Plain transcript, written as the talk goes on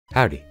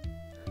Howdy!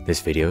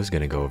 This video is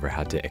going to go over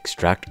how to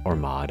extract or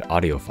mod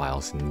audio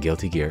files in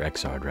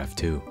GGXrd Rev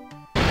 2.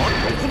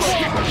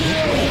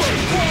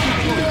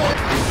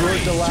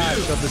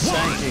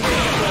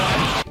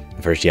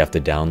 First, you have to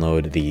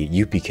download the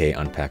UPK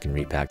Unpack and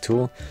Repack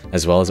tool,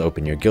 as well as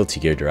open your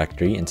GGXrd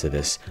directory into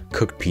this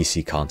Cooked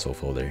PC Console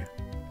folder.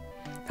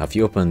 Now, if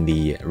you open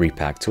the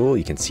Repack tool,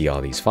 you can see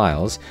all these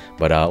files,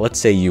 but let's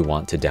say you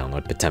want to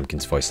download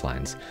Potemkin's voice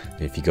lines.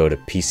 If you go to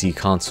PC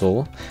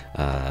Console,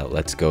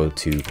 let's go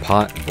to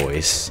Pot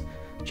Voice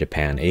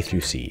Japan A through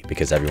C,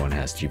 because everyone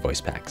has 3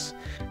 voice packs.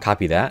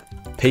 Copy that,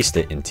 paste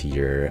it into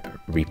your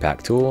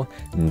Repack tool,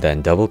 and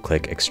then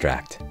double-click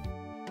Extract.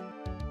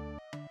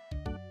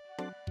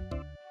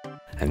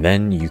 And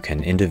then you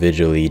can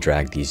individually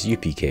drag these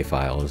UPK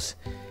files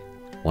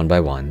one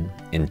by one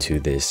into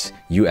this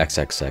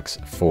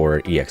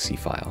UXXX4exe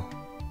file.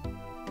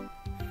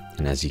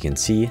 And as you can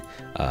see,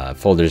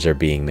 folders are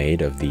being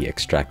made of the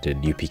extracted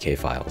UPK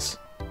files.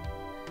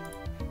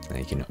 Now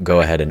you can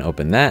go ahead and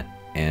open that,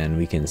 and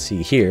we can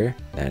see here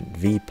that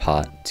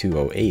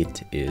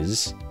vpot208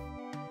 is...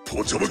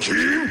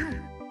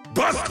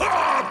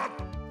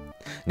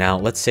 Now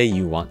let's say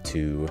you want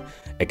to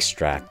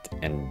extract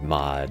and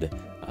mod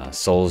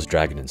Soul's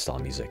Dragon Install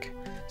music.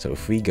 So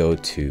if we go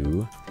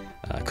to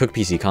Cook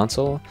PC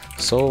Console,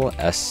 Soul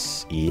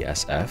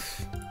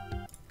SESF,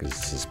 because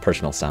this is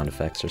personal sound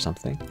effects or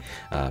something,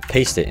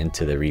 paste it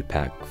into the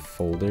Repack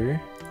folder.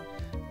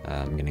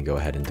 I'm going to go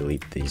ahead and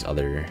delete these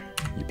other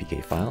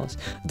UPK files.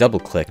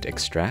 Double-click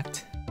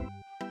Extract.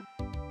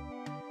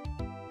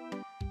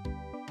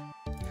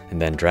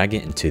 And then drag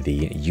it into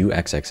the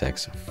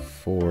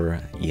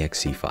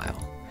UXXX4exe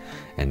file.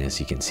 And as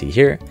you can see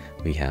here,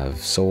 we have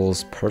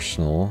Soul's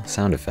personal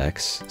sound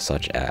effects,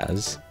 such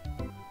as...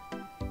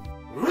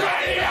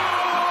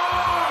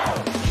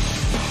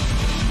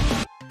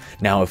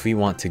 Now, if we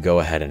want to go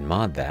ahead and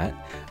mod that,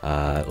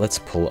 let's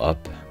pull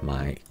up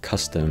my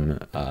custom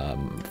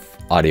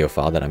audio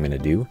file that I'm going to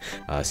do.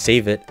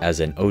 Save it as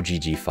an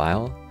OGG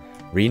file,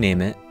 rename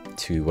it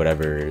to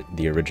whatever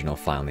the original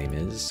file name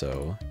is.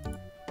 So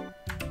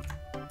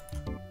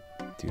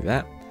do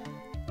that,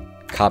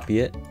 copy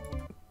it,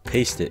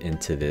 paste it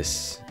into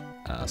this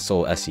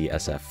Soul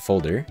SESF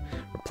folder,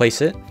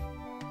 replace it,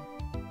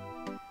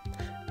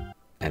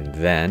 and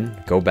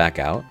then go back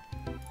out.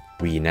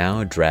 We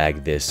now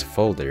drag this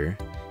folder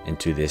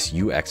into this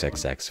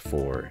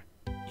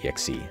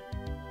UXXX4exe.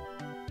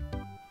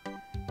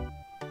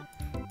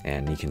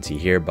 And you can see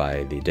here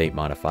by the date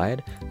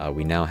modified,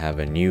 we now have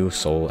a new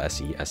Soul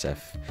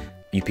SESF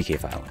UPK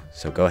file.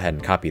 So go ahead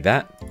and copy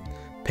that,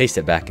 paste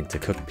it back into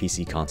Cooked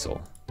PC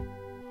Console.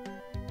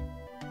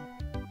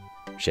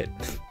 Shit.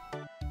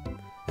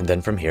 And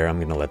then from here, I'm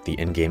going to let the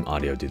in-game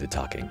audio do the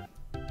talking.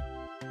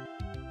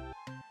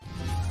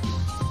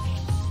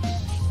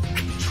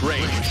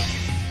 Train.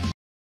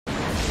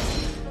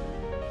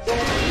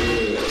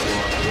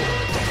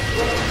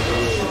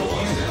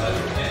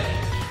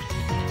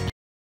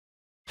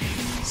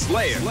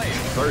 Slayer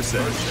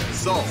versus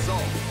Soul.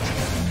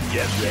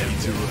 Get ready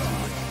to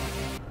rock.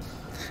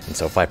 And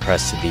so if I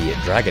press the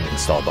Dragon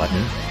Install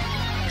button,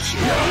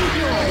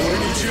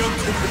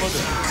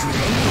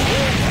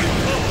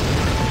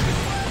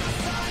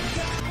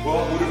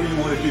 well, whatever you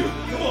want to do.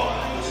 Come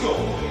on, let's go.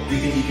 Do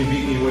you think you can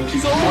beat me in 1, 2,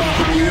 3?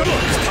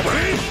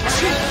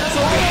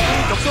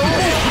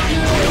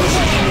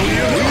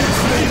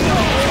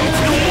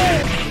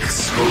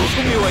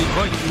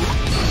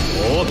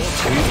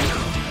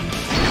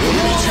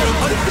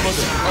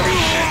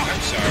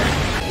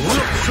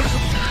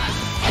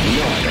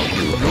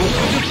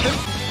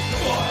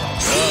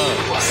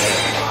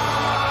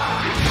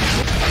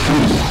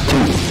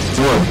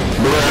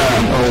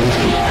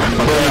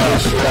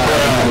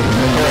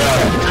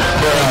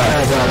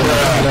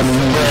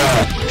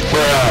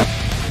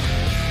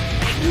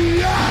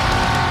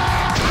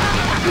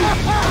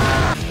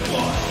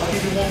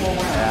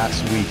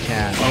 Yes, we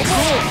can.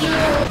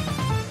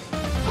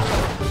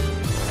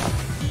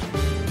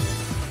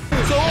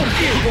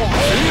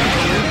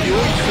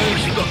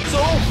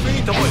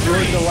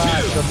 Enjoy the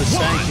last of the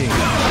Sanking.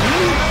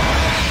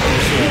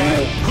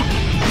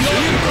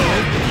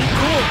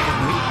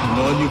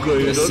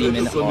 The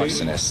Seaman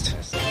Arsonist.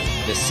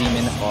 The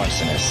Seaman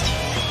Arsonist.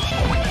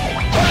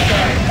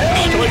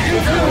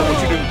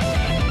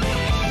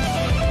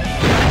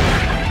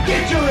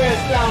 Get your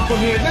ass down from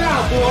here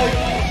now, boy!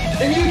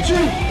 And you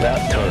too!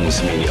 That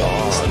turns me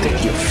on.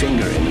 Stick your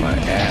finger in my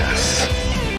ass.